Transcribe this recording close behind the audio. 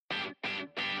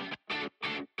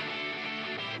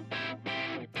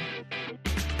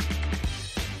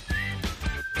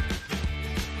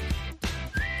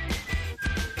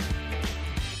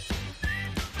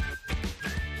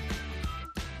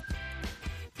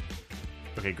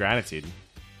Okay, gratitude.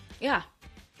 Yeah.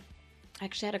 I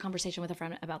actually had a conversation with a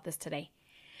friend about this today.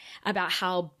 About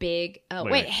how big...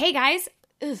 wait. Hey, guys.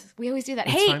 Ugh, we always do that.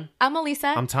 It's hey, fine. I'm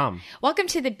Alissa. I'm Tom. Welcome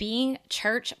to the Being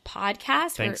Church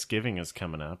podcast. Thanksgiving is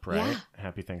coming up, right? Yeah.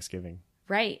 Happy Thanksgiving.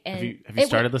 Right. And have you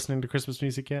started listening to Christmas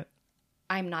music yet?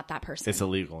 I'm not that person. It's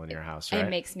illegal in your house, right? It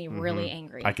makes me really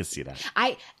angry. I could see that.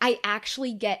 I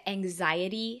actually get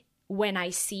anxiety when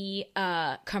I see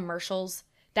commercials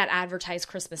that advertise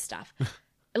Christmas stuff.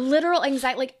 Literal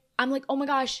anxiety. Like, I'm like, oh my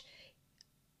gosh,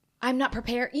 I'm not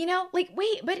prepared. You know, like,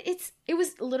 wait, but it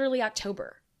was literally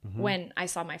October when I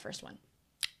saw my first one.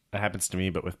 That happens to me,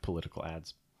 but with political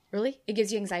ads. Really? It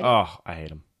gives you anxiety? Oh, I hate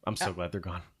them. I'm so glad they're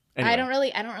gone. Anyway. I don't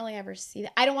really ever see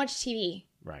that. I don't watch TV.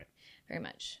 Right. Very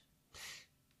much.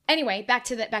 Anyway, back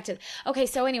to the. Okay,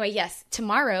 so anyway, yes,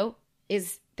 tomorrow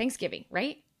is Thanksgiving,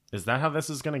 right? Is that how this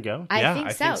is going to go? I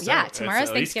think so. Yeah, tomorrow's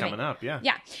it's Thanksgiving. Coming up, yeah.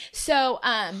 Yeah. So,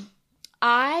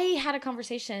 I had a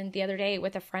conversation the other day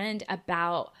with a friend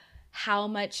about how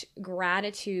much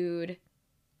gratitude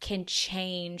can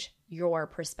change your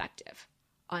perspective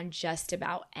on just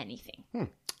about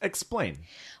anything. Explain.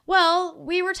 Well,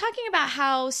 we were talking about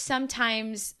how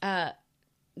sometimes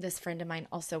this friend of mine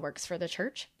also works for the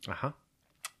church. Uh-huh.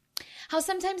 How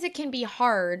sometimes it can be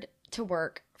hard to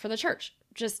work for the church.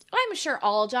 Just, I'm sure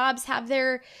all jobs have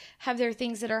their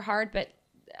things that are hard, but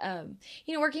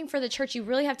working for the church, you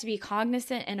really have to be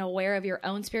cognizant and aware of your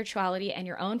own spirituality and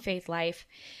your own faith life,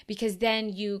 because then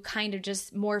you kind of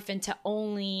just morph into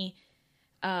only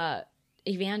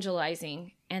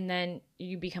evangelizing, and then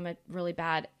you become a really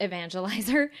bad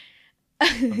evangelizer.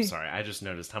 I'm sorry. I just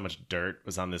noticed how much dirt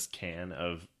was on this can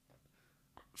of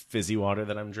fizzy water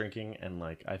that I'm drinking, and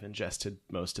like I've ingested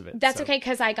most of it. That's okay,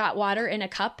 because I got water in a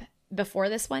cup before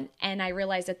this one, and I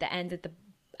realized at the end that the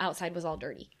outside was all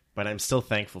dirty. But I'm still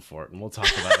thankful for it, and we'll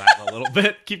talk about that in a little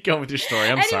bit. Keep going with your story.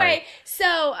 I'm sorry. Anyway,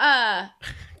 so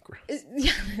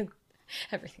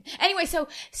everything. Anyway,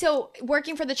 so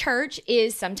working for the church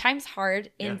is sometimes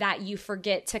hard in that you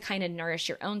forget to kind of nourish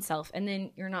your own self, and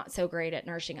then you're not so great at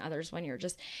nourishing others when you're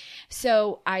just.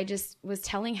 So I just was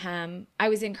telling him, I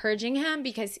was encouraging him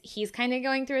because he's kind of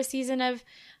going through a season of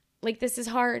like, this is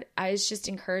hard. I was just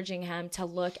encouraging him to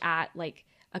look at like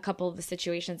a couple of the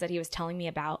situations that he was telling me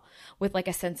about with like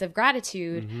a sense of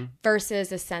gratitude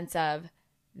versus a sense of,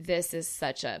 this is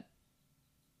such a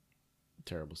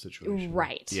terrible situation.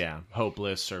 Right. Yeah.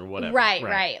 Hopeless or whatever.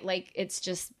 Right. Like, it's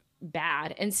just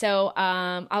bad. And so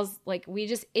I was like,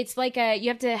 it's like you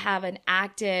have to have an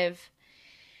active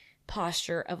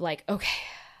posture of like, okay,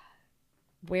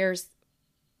 where's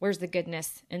the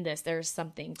goodness in this? There's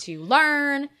something to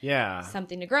learn. Yeah.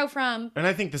 Something to grow from. And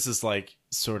I think this is like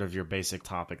sort of your basic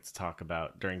topic to talk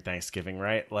about during Thanksgiving,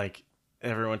 right? Like,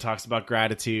 everyone talks about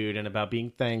gratitude and about being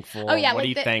thankful. Oh, yeah. What are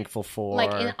you thankful for?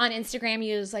 Like on Instagram,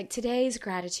 you use like, today's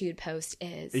gratitude post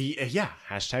is. Yeah.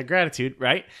 Hashtag gratitude,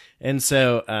 right? And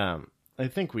so I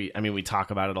think we talk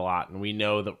about it a lot, and we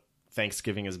know that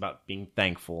Thanksgiving is about being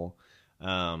thankful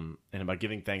and about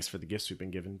giving thanks for the gifts we've been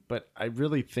given. But I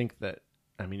really think that,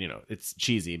 it's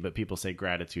cheesy, but people say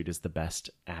gratitude is the best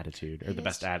attitude, or the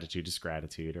best attitude is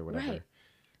gratitude, or whatever.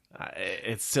 Right.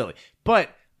 It's silly. But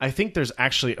I think there's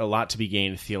actually a lot to be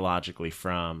gained theologically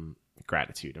from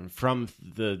gratitude and from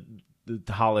the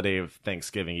holiday of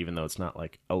Thanksgiving, even though it's not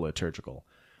like a liturgical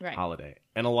holiday.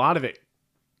 And a lot of it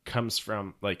comes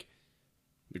from like,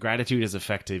 the gratitude is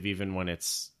effective even when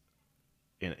it's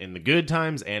in the good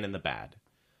times and in the bad,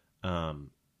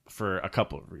 for a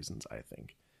couple of reasons, I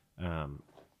think.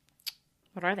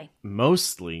 What are they?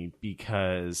 Mostly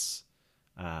because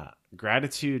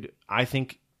gratitude, I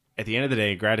think, at the end of the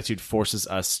day, gratitude forces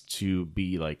us to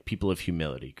be like people of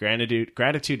humility.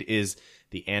 Gratitude is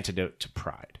the antidote to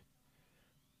pride.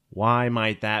 Why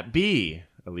might that be?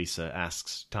 Alissa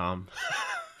asks Tom.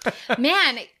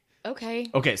 Man, okay.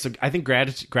 Okay, so I think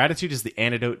gratitude is the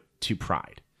antidote to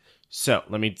pride. So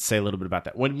let me say a little bit about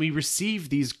that. When we receive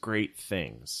these great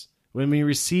things,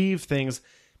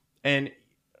 and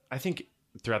I think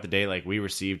throughout the day, like, we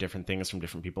receive different things from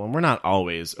different people, and we're not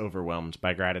always overwhelmed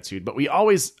by gratitude, but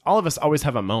all of us always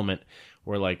have a moment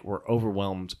where like we're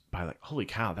overwhelmed by like, holy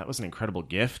cow, that was an incredible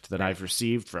gift that I've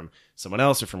received from someone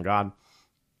else or from God.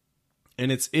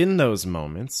 And it's in those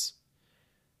moments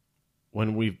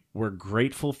when we're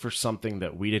grateful for something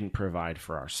that we didn't provide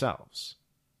for ourselves,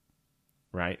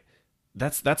 right?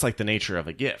 That's like the nature of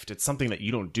a gift. It's something that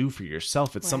you don't do for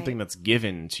yourself. It's something that's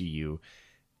given to you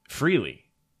freely,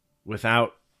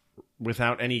 without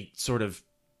any sort of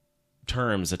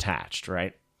terms attached,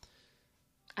 right?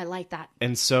 I like that.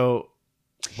 And so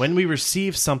when we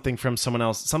receive something from someone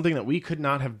else, something that we could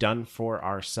not have done for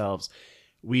ourselves,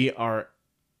 we are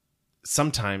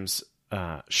sometimes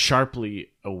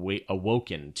sharply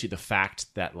awoken to the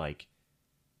fact that like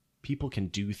people can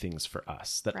do things for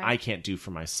us that I can't do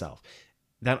for myself.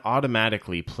 That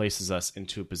automatically places us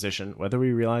into a position, whether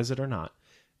we realize it or not,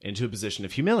 into a position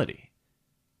of humility.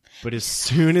 But as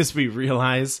soon as we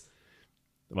realize,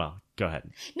 well, go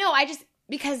ahead. No,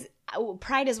 because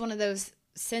pride is one of those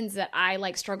sins that I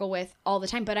like struggle with all the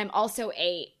time, but I'm also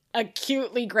a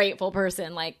acutely grateful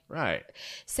person. Like, right.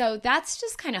 So that's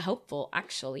just kind of hopeful,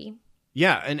 actually.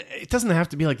 Yeah. And it doesn't have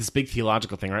to be like this big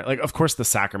theological thing, right? Like, of course, the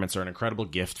sacraments are an incredible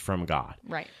gift from God.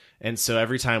 Right. And so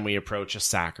every time we approach a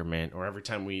sacrament or every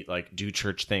time we like do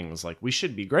church things, like we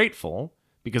should be grateful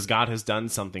because God has done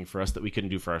something for us that we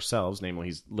couldn't do for ourselves. Namely,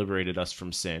 he's liberated us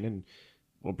from sin and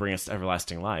will bring us to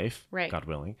everlasting life, right. God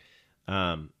willing.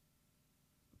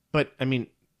 But I mean,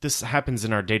 this happens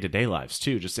in our day-to-day lives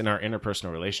too, just in our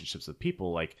interpersonal relationships with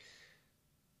people, like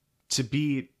to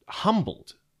be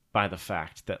humbled by the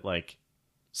fact that like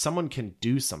someone can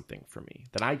do something for me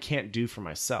that I can't do for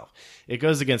myself. It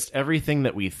goes against everything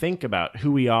that we think about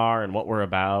who we are and what we're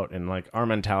about and like our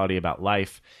mentality about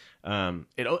life.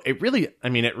 It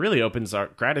really opens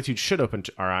gratitude should open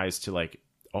our eyes to like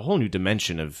a whole new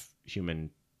dimension of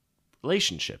human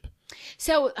relationship.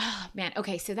 So, oh, man.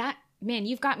 Okay. So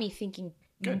you've got me thinking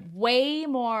way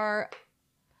more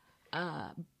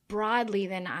broadly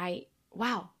than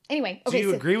wow. Anyway. Okay. Do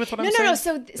you agree with what I'm saying? No.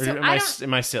 So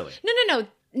am I silly?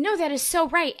 No, that is so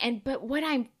right. But what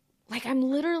I'm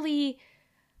literally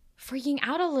freaking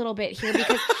out a little bit here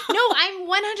because no, I'm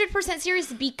 100%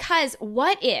 serious because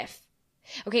what if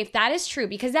that is true,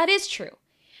 because that is true.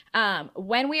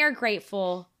 When we are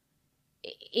grateful,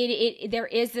 there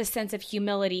is this sense of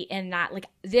humility in that, like,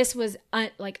 this was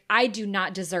like, I do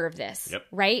not deserve this. Yep.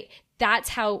 Right. That's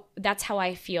how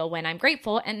I feel when I'm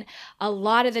grateful. And a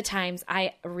lot of the times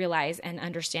I realize and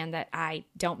understand that I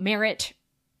don't merit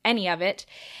any of it.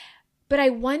 But I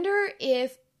wonder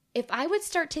if I would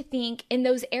start to think in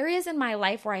those areas in my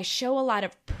life where I show a lot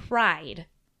of pride,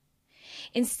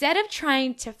 instead of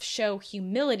trying to show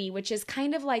humility, which is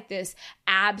kind of like this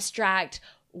abstract,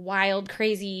 wild,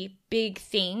 crazy, big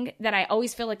thing that I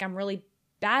always feel like I'm really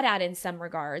bad at in some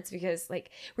regards, because like,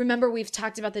 remember we've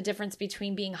talked about the difference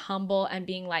between being humble and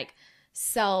being like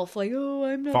self, like, oh,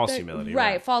 I'm not false humility.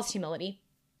 Right. False humility.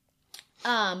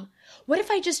 What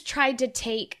if I just tried to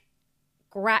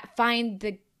find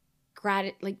the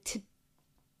like to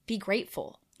be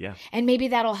grateful? Yeah. And maybe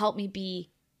that'll help me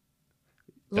be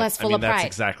less full of pride. That's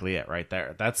exactly it right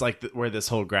there. That's like where this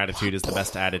whole gratitude is the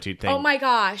best attitude thing. Oh my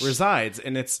gosh. Resides.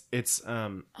 And it's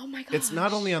oh my gosh. It's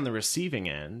not only on the receiving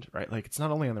end, right? Like it's not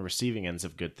only on the receiving ends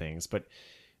of good things, but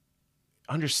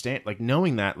understand, like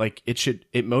knowing that, like it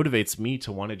motivates me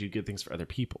to want to do good things for other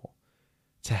people,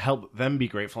 to help them be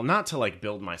grateful, not to like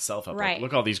build myself up. Right. Like,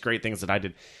 look all these great things that I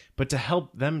did, but to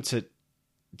help them to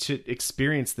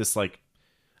experience this, like,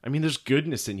 I mean, there's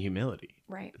goodness in humility.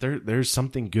 Right. There's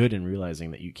something good in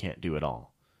realizing that you can't do it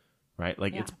all. Right.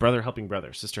 Like it's brother helping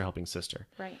brother, sister helping sister.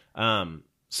 Right.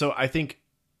 So I think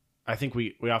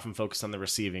we often focus on the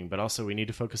receiving, but also we need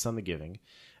to focus on the giving.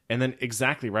 And then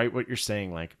exactly right what you're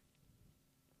saying, like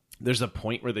there's a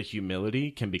point where the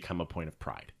humility can become a point of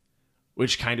pride,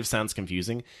 which kind of sounds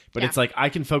confusing, but it's like I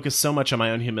can focus so much on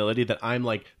my own humility that I'm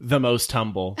like the most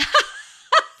humble.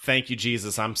 Thank you,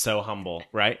 Jesus. I'm so humble,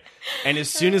 right? And as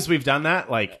soon as we've done that,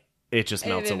 like it just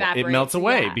melts away. It melts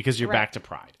away because you're back to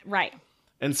pride. Right.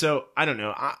 And so I don't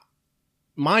know.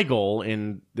 My goal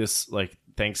in this like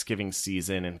Thanksgiving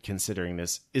season and considering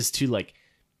this is to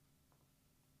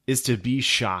be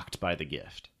shocked by the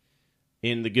gift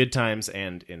in the good times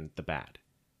and in the bad.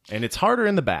 And it's harder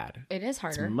in the bad. It is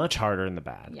harder. It's much harder in the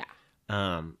bad.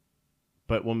 Yeah.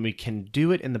 But when we can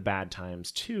do it in the bad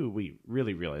times too, we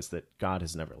really realize that God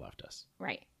has never left us.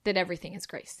 Right. That everything is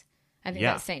grace. I think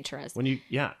that's Saint Therese. When you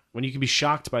can be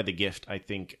shocked by the gift, I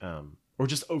think, or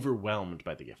just overwhelmed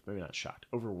by the gift, maybe not shocked,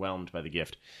 overwhelmed by the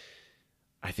gift,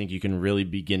 I think you can really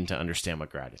begin to understand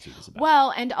what gratitude is about.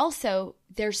 Well, and also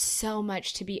there's so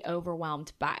much to be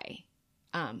overwhelmed by.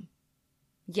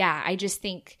 I just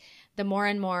think the more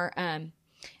and more,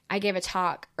 I gave a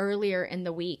talk earlier in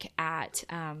the week at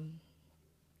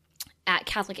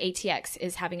Catholic ATX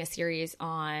is having a series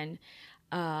on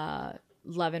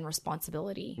love and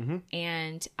responsibility. Mm-hmm.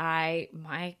 And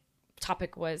my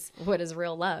topic was, what is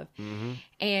real love? Mm-hmm.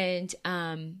 And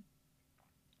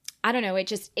I don't know,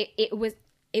 it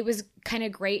was kind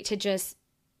of great to just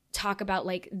talk about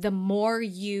like the more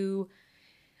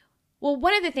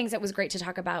one of the things that was great to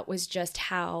talk about was just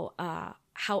how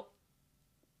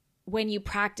when you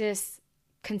practice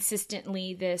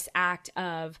consistently this act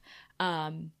of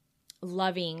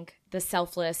loving, the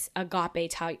selfless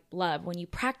agape type love, when you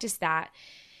practice that,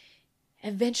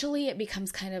 eventually it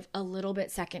becomes kind of a little bit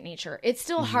second nature. It's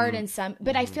still hard in some,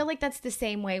 but I feel like that's the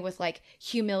same way with like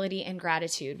humility and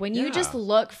gratitude. When you just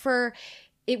look for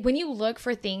it, when you look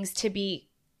for things to be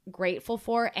grateful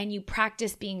for, and you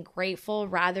practice being grateful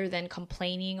rather than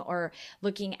complaining or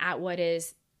looking at what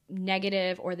is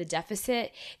negative or the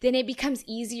deficit, then it becomes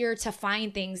easier to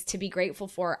find things to be grateful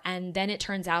for. And then it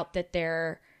turns out that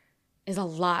there is a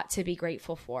lot to be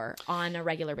grateful for on a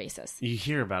regular basis. You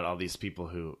hear about all these people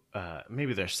who,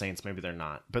 maybe they're saints, maybe they're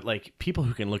not, but like people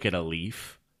who can look at a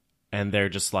leaf and they're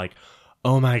just like,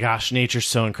 oh my gosh, nature's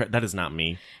so incredible. That is not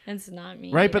me. It's not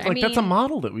me. Right. But like, that's a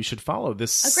model that we should follow.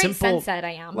 This a great simple, sunset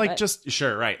I am. Like, but... just,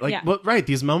 sure. Right. Like, well, right.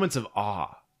 These moments of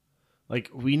awe, like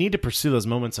we need to pursue those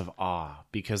moments of awe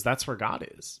because that's where God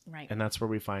is. Right. And that's where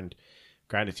we find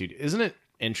gratitude. Isn't it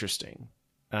interesting?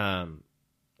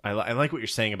 I like what you're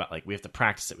saying about like, we have to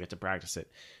practice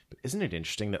it. But isn't it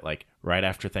interesting that like right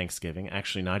after Thanksgiving,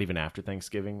 actually not even after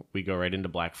Thanksgiving, we go right into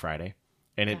Black Friday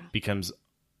and it becomes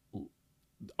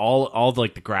all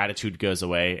like the gratitude goes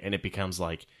away and it becomes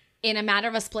like in a matter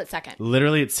of a split second,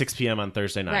 literally at 6 p.m. on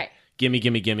Thursday night. Right. Gimme.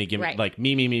 Right. Like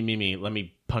me. Let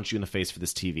me punch you in the face for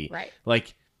this TV. Right.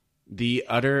 Like the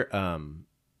utter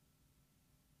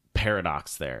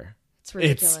paradox there. It's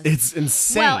ridiculous. It's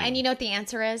insane. Well, and you know what the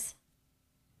answer is?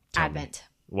 Tell Advent.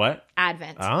 Me. What?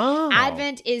 Advent. Oh.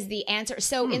 Advent is the answer.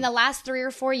 So in the last 3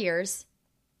 or 4 years,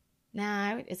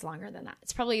 it's longer than that.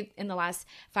 It's probably in the last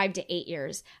 5 to 8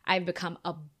 years, I've become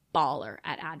a baller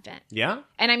at Advent. Yeah.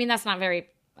 And I mean, that's not very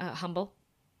humble,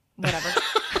 whatever.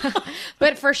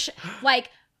 But for like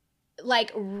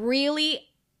really,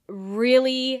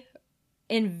 really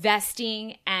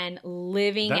investing and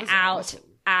living out awesome.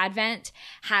 Advent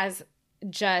has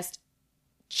just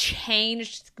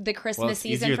changed the Christmas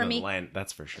season for me. Lent,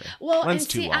 that's for sure. Well, Lent's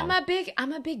and see, too long.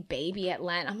 I'm a big baby at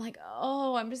Lent. I'm like,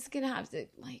 oh, I'm just gonna have to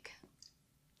like.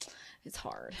 It's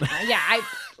hard.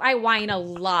 I whine a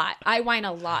lot. I whine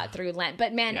a lot through Lent.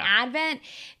 But man, Advent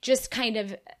just kind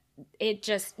of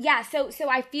So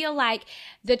I feel like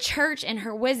the church in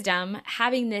her wisdom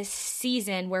having this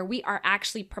season where we are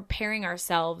actually preparing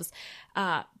ourselves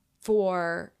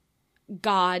for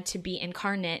God to be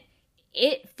incarnate,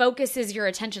 it focuses your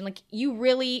attention. Like you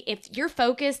really, if you're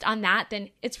focused on that, then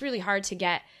it's really hard to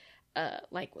get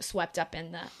like swept up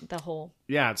in the whole.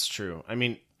 Yeah, it's true. I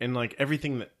mean, and like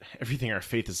everything our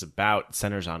faith is about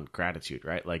centers on gratitude,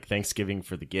 right? Like Thanksgiving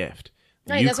for the gift.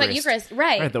 Right, that's what Eucharist,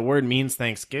 right. Right, the word means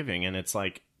thanksgiving, and it's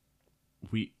like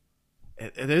it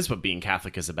is what being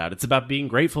Catholic is about. It's about being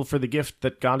grateful for the gift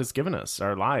that God has given us,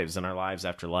 our lives and our lives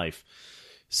after life.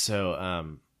 So,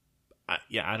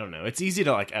 I don't know. It's easy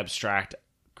to like abstract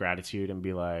gratitude and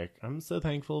be like, I'm so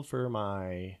thankful for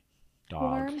my dog.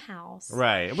 Warm house.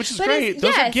 Right, which is great.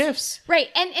 Those are gifts. Right,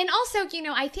 and also,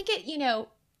 I think it,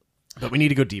 But we need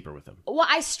to go deeper with them. Well,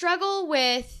 I struggle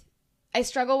with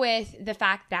the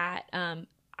fact that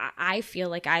I feel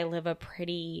like I live a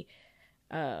pretty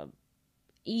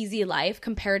easy life,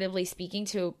 comparatively speaking,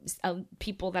 to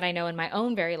people that I know in my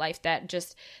own very life that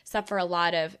just suffer a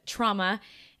lot of trauma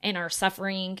and are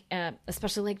suffering,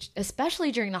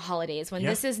 especially during the holidays when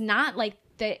this is not like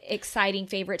the exciting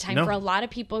favorite time for a lot of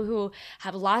people who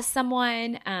have lost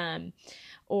someone,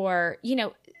 or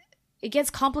it gets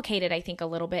complicated, I think, a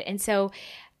little bit. And so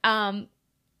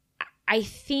I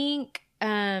think,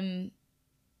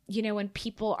 when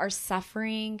people are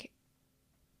suffering,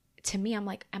 to me, I'm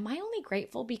like, am I only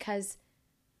grateful because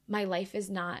my life is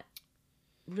not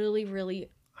really,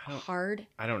 really hard?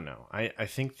 I don't know. I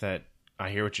think that I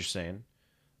hear what you're saying.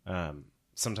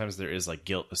 Sometimes there is like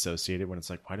guilt associated when it's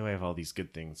like, why do I have all these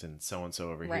good things and so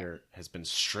over here has been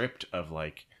stripped of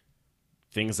like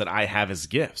things that I have as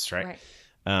gifts, right?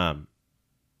 And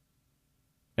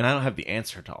I don't have the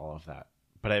answer to all of that,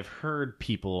 but I've heard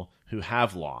people who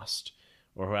have lost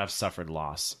or who have suffered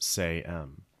loss say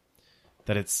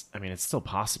that it's still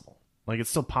possible. Like it's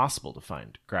still possible to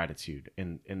find gratitude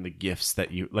in the gifts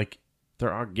that you like.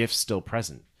 There are gifts still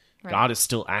present. Right. God is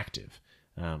still active,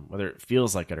 whether it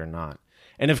feels like it or not.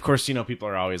 And of course, people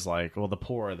are always like, well, the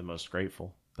poor are the most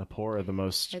grateful. The poor are the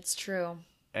most. It's true.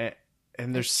 And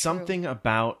there's something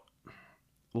about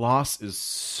loss is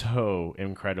so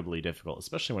incredibly difficult,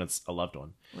 especially when it's a loved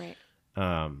one. Right.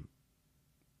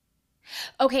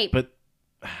 Okay. But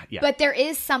yeah. But there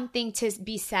is something to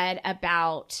be said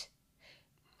about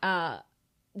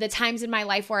the times in my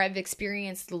life where I've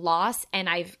experienced loss and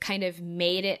I've kind of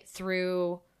made it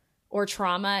through, or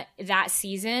trauma, that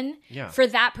season for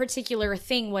that particular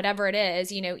thing, whatever it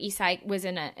is. Esai was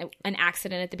in an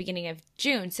accident at the beginning of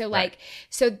June. So like,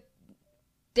 so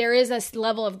there is a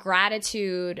level of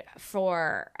gratitude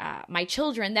for my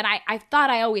children that I thought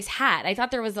I always had. I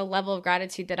thought there was a level of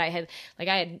gratitude that I had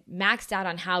maxed out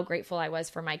on how grateful I was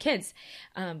for my kids.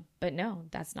 But no,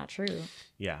 that's not true.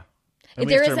 Yeah.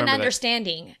 There is an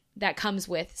understanding that comes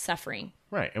with suffering.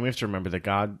 Right. And we have to remember that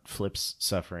God flips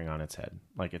suffering on its head.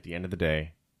 Like at the end of the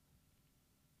day,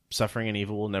 suffering and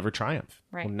evil will never triumph.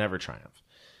 Right. Will never triumph.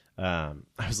 I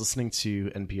was listening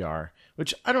to NPR,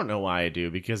 which I don't know why I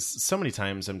do, because so many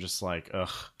times I'm just like,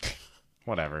 ugh,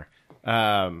 whatever.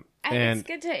 And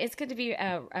it's good to be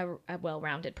a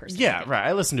well-rounded person. Yeah, right.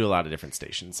 I listen to a lot of different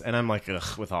stations, and I'm like,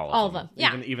 ugh, with all of them.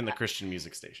 Yeah. Even the Christian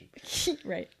music station.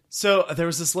 Right. So there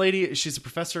was this lady, she's a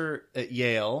professor at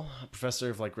Yale, a professor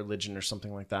of like religion or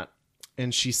something like that.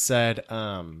 And she said,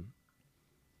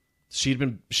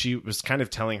 she was kind of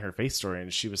telling her faith story,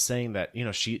 and she was saying that, you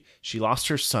know, she lost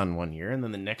her son one year, and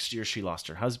then the next year she lost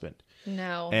her husband.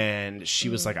 No. And she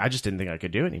was like, I just didn't think I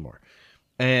could do it anymore.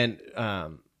 And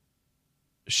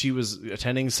she was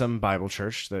attending some Bible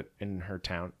church that in her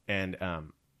town, and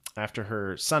after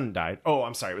her son died, oh,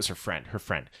 I'm sorry, it was her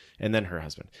friend, and then her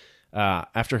husband.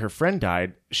 After her friend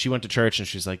died, she went to church, and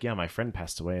she's like, yeah, my friend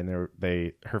passed away. And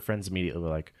her friends immediately were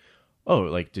like, oh,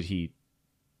 like, did he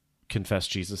confess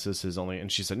Jesus as his only? And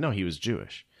she said, no, he was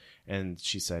Jewish. And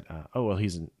she said, oh, well,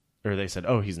 they said,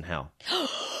 oh, he's in hell.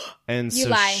 And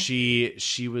so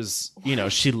she was, you know,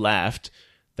 she left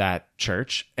that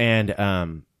church, and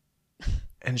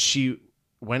she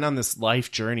went on this life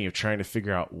journey of trying to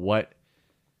figure out what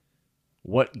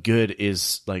good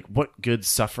is, like, what good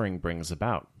suffering brings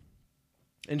about.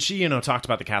 And she, you know, talked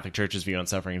about the Catholic Church's view on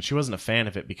suffering, and she wasn't a fan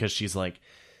of it because she's like,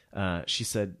 she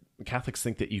said, Catholics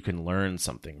think that you can learn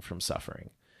something from suffering.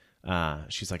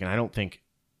 She's like, and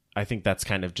I think that's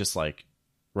kind of just like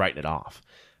writing it off.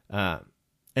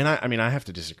 And I mean, I have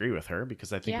to disagree with her,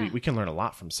 because I think we can learn a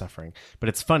lot from suffering. But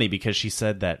it's funny because she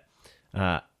said that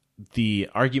the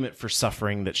argument for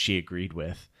suffering that she agreed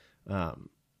with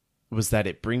was that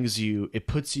it puts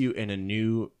you in a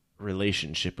new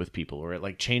relationship with people, or it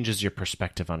like changes your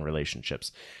perspective on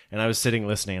relationships. And I was sitting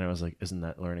listening, and I was like, isn't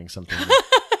that learning something?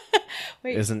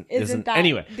 Wait, isn't that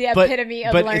anyway the epitome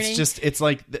of learning? But it's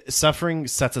like suffering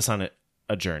sets us on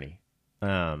a journey,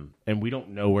 and we don't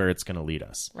know where it's going to lead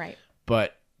us. Right.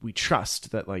 But we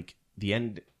trust that like the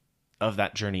end of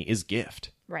that journey is gift.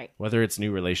 Right. Whether it's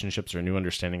new relationships or new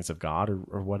understandings of God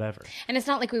or whatever. And it's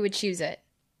not like we would choose it.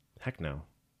 Heck no.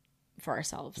 For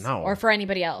ourselves. No. Or for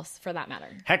anybody else, for that matter.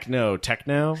 Heck no.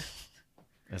 Techno,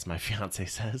 as my fiance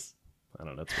says. I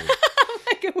don't know. It's weird.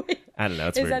 I don't know.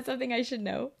 It's Is weird. that something I should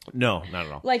know? No, not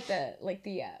at all. Like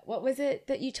the what was it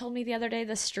that you told me the other day?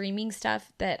 The streaming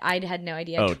stuff that I had no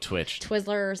idea. Oh, Twitch.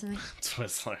 Twizzler or something.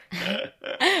 Twizzler.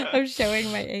 I'm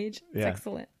showing my age. It's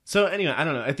excellent. So anyway, I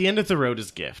don't know. At the end of the road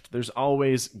is gift. There's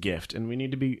always gift. And we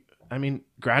need to be, I mean,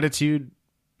 gratitude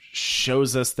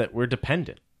shows us that we're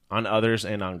dependent on others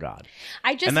and on God.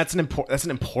 And that's an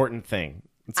important thing.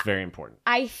 It's very important.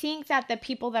 I think that the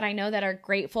people that I know that are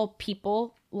grateful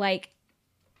people, like,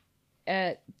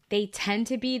 they tend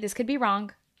to be, this could be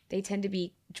wrong, they tend to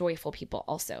be joyful people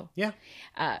also. Yeah.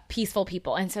 Peaceful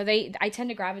people. And so I tend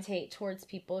to gravitate towards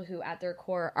people who at their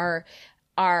core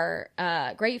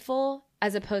are grateful,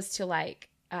 as opposed to like,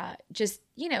 just,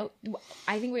 you know,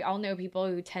 I think we all know people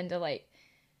who tend to like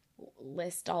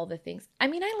list all the things. I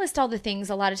mean, I list all the things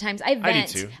a lot of times. I do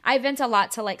too. I vent a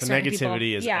lot to like the certain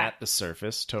negativity is at the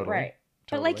surface. Totally. Right.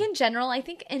 But like in general, I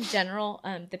think in general,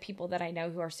 the people that I know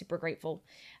who are super grateful,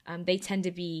 they tend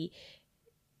to be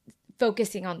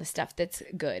focusing on the stuff that's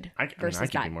good versus I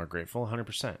can be more grateful,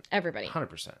 100%. Everybody.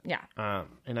 100%. Yeah.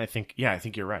 And I think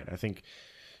you're right. I think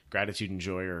gratitude and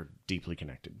joy are deeply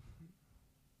connected.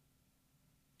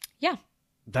 Yeah.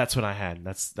 That's what I had.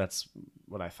 That's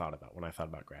what I thought about when I thought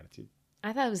about gratitude.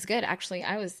 I thought it was good. Actually,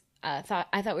 I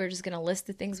thought we were just going to list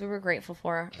the things we were grateful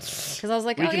for, because I was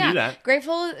like, we can do that.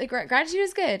 Gratitude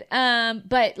is good.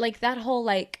 But like that whole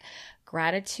like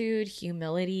gratitude,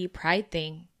 humility, pride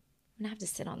thing, I'm gonna have to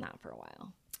sit on that for a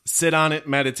while. Sit on it,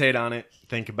 meditate on it,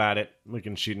 think about it. We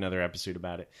can shoot another episode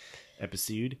about it.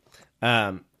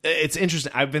 It's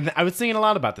interesting. I was thinking a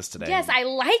lot about this today. Yes, I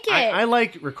like it. I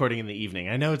like recording in the evening.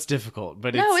 I know it's difficult,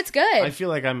 but it's good. I feel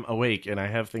like I'm awake and I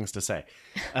have things to say.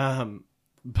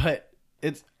 But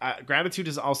it's gratitude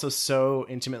is also so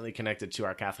intimately connected to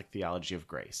our Catholic theology of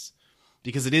grace,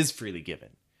 because it is freely given,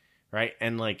 right?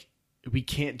 And like we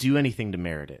can't do anything to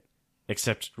merit it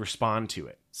except respond to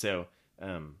it. So,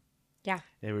 yeah,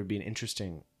 it would be an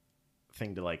interesting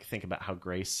thing to like think about how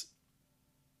grace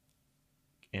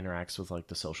interacts with like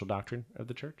the social doctrine of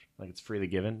the church. Like it's freely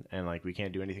given and like we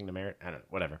can't do anything to merit. I don't know,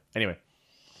 whatever. Anyway.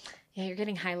 Yeah, you're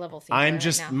getting high level. I'm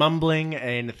just mumbling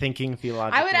and thinking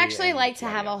theologically. I would actually like to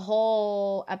have a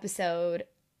whole episode.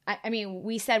 I mean,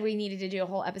 we said we needed to do a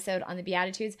whole episode on the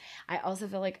Beatitudes. I also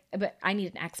feel like, but I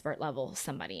need an expert level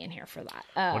somebody in here for that.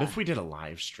 What if we did a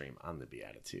live stream on the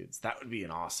Beatitudes? That would be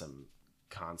an awesome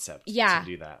concept to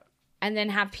do that. And then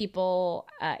have people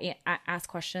ask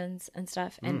questions and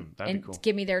stuff, and that'd be cool.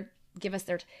 give us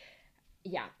their,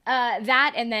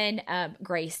 that, and then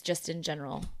grace just in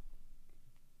general.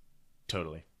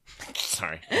 Totally.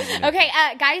 Sorry. Okay,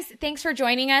 guys, thanks for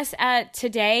joining us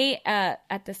today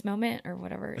at this moment or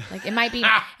whatever. Like it might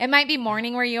be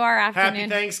morning where you are, afternoon. Happy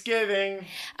Thanksgiving.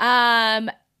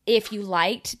 If you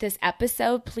liked this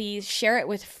episode, please share it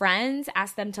with friends.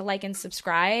 Ask them to like and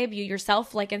subscribe. You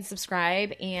yourself like and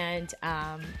subscribe, and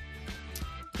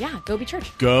go be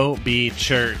church. Go be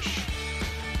church.